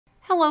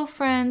Hello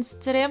friends!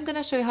 Today I'm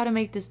gonna show you how to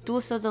make these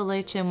Dulce de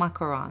Leche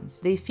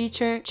Macarons. They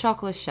feature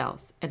chocolate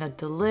shells and a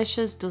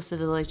delicious Dulce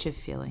de Leche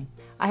feeling.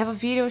 I have a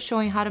video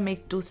showing how to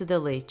make Dulce de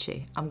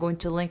Leche. I'm going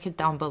to link it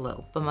down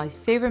below. But my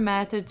favorite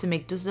method to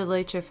make Dulce de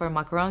Leche for a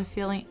macaron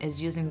filling is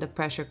using the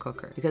pressure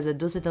cooker, because the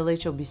Dulce de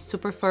Leche will be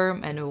super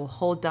firm and it will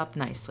hold up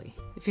nicely.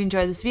 If you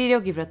enjoyed this video,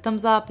 give it a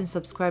thumbs up and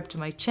subscribe to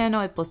my channel.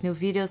 I post new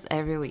videos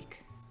every week.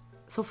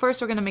 So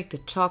first we're gonna make the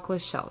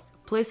chocolate shells.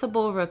 Place a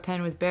bowl over a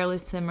pan with barely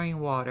simmering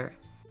water.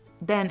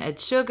 Then add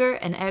sugar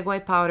and egg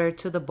white powder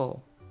to the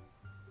bowl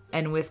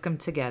and whisk them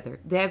together.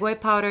 The egg white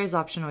powder is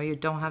optional, you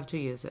don't have to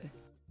use it.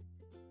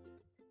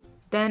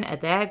 Then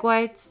add the egg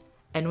whites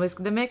and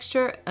whisk the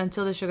mixture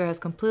until the sugar has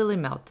completely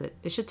melted.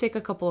 It should take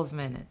a couple of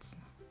minutes.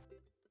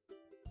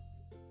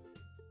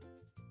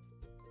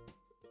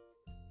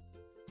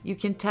 You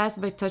can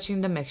test by touching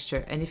the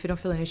mixture, and if you don't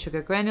feel any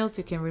sugar granules,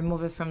 you can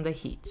remove it from the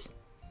heat.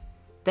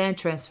 Then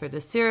transfer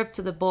the syrup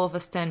to the bowl of a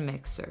stand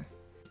mixer.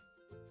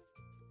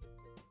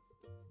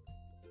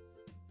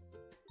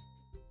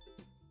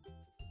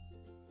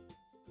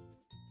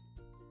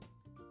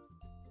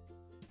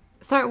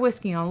 Start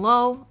whisking on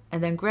low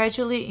and then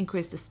gradually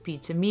increase the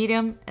speed to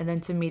medium and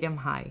then to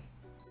medium-high.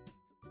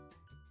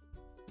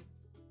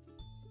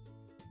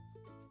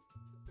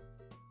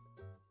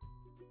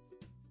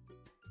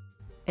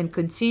 And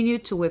continue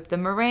to whip the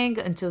meringue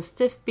until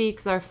stiff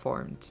peaks are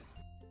formed.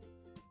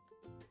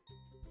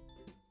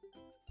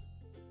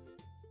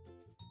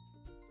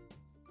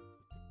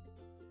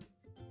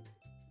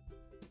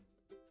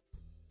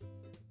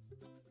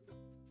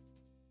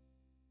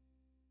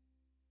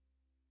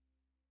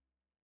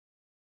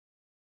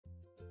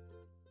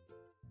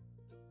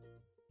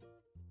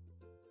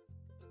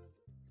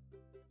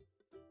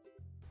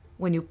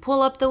 When you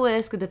pull up the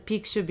whisk, the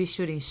peak should be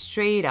shooting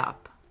straight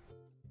up.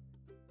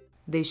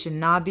 They should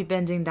not be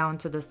bending down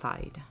to the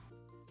side.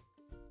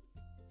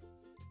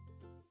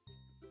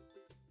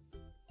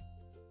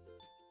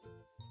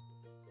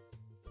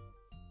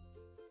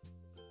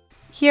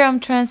 Here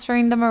I'm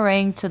transferring the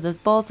meringue to this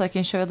bowl so I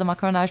can show you the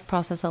macaronage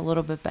process a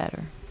little bit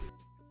better.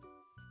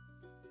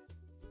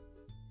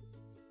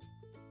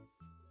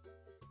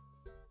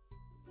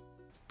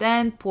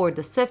 Then pour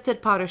the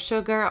sifted powdered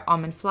sugar,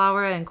 almond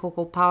flour, and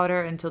cocoa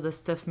powder into the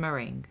stiff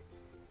meringue.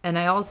 And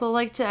I also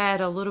like to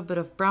add a little bit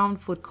of brown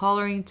food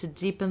coloring to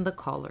deepen the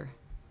color.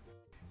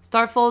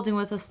 Start folding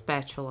with a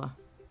spatula.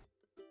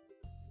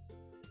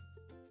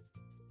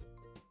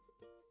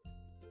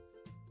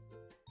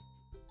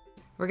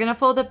 We're gonna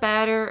fold the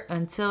batter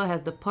until it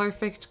has the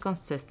perfect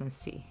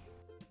consistency.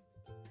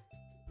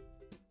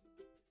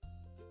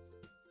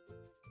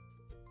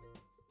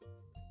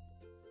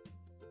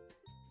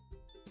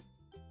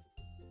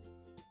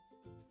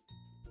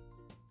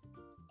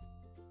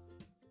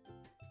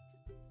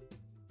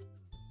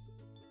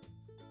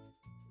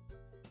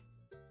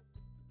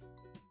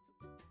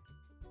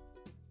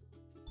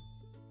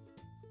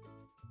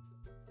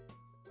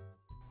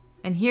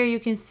 And here you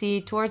can see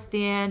towards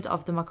the end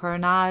of the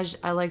macaronage,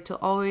 I like to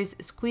always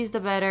squeeze the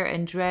batter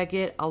and drag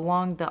it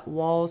along the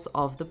walls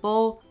of the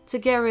bowl to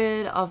get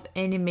rid of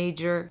any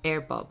major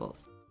air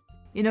bubbles.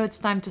 You know it's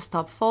time to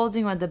stop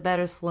folding when the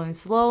batter is flowing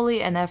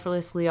slowly and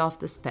effortlessly off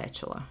the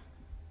spatula.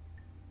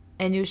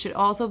 And you should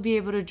also be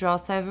able to draw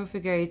several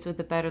figure eights with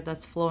the batter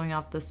that's flowing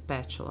off the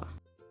spatula.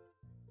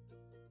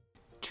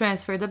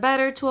 Transfer the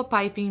batter to a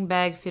piping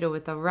bag fitted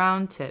with a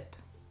round tip.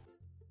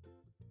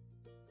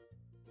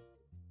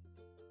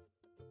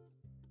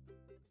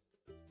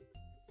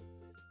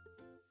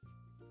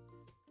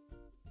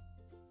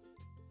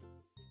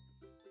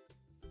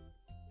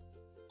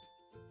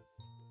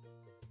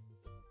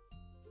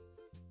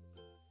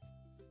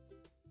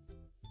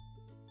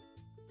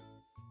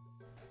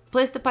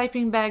 Place the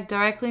piping bag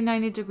directly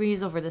 90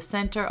 degrees over the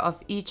center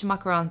of each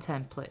macaron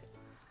template.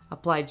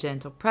 Apply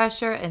gentle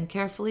pressure and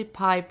carefully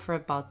pipe for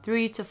about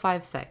 3 to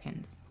 5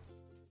 seconds.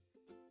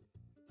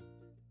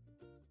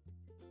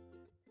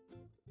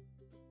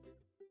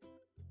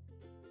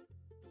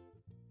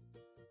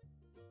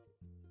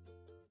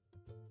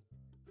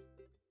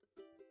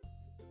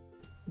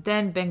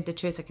 Then bang the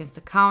trays against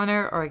the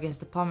counter or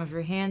against the palm of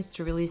your hands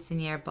to release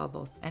any air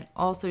bubbles, and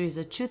also use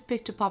a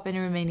toothpick to pop any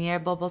remaining air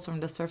bubbles from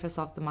the surface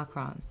of the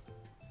macarons.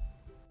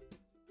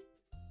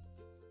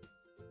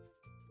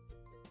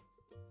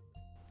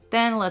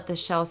 Then let the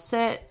shell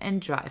sit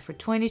and dry for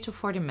 20 to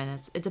 40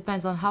 minutes. It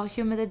depends on how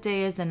humid the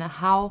day is and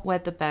how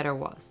wet the batter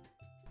was.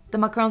 The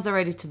macarons are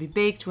ready to be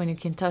baked when you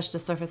can touch the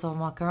surface of a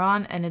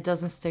macaron and it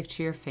doesn't stick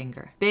to your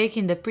finger. Bake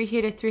in the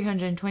preheated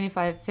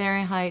 325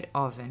 Fahrenheit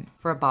oven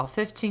for about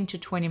 15 to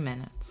 20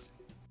 minutes.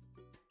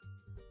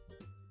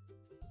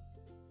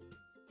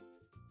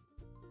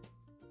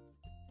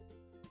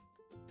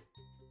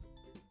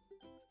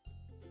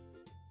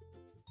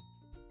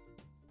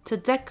 To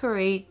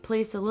decorate,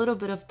 place a little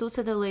bit of dulce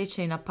de leche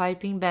in a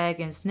piping bag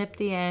and snip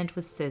the end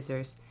with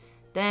scissors.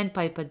 Then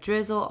pipe a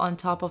drizzle on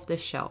top of the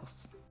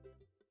shells.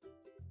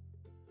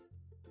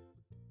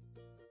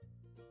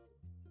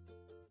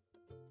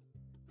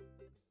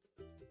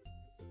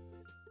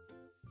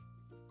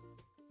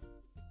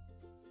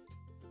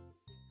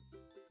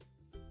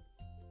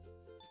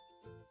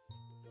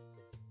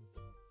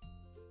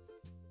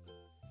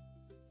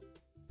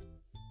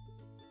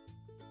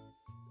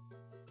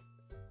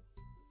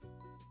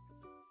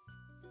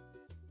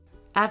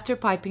 After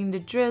piping the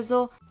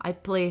drizzle, I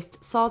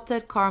placed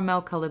salted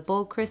caramel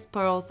calibo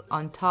crispearls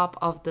on top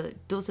of the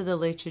dulce de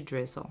leche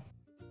drizzle.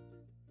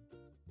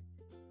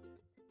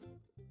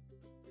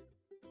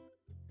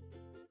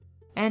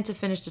 And to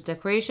finish the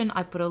decoration,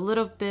 I put a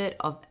little bit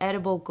of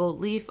edible gold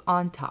leaf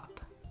on top.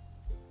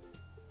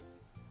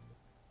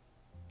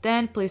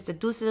 Then place the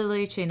dulce de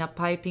leche in a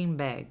piping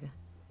bag.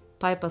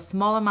 Pipe a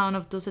small amount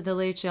of dulce de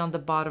leche on the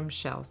bottom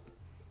shells,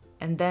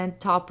 and then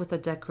top with a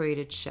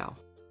decorated shell.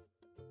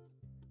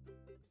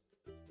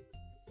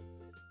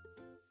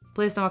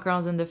 Place the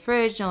macarons in the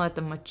fridge and let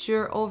them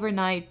mature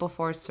overnight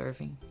before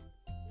serving.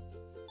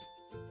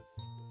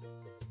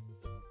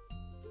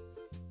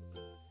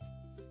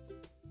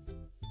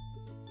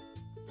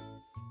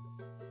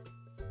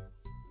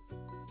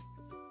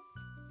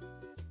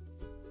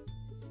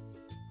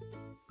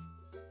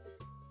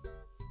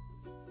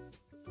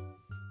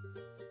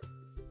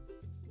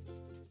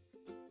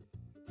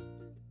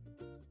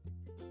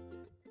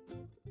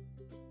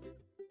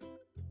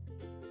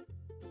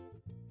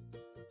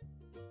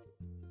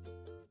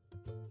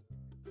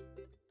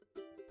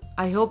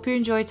 I hope you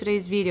enjoyed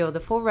today's video.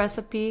 The full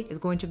recipe is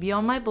going to be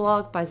on my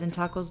blog,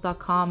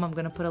 paisandtacos.com. I'm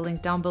going to put a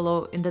link down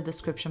below in the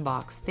description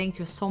box. Thank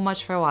you so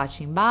much for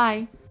watching.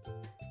 Bye!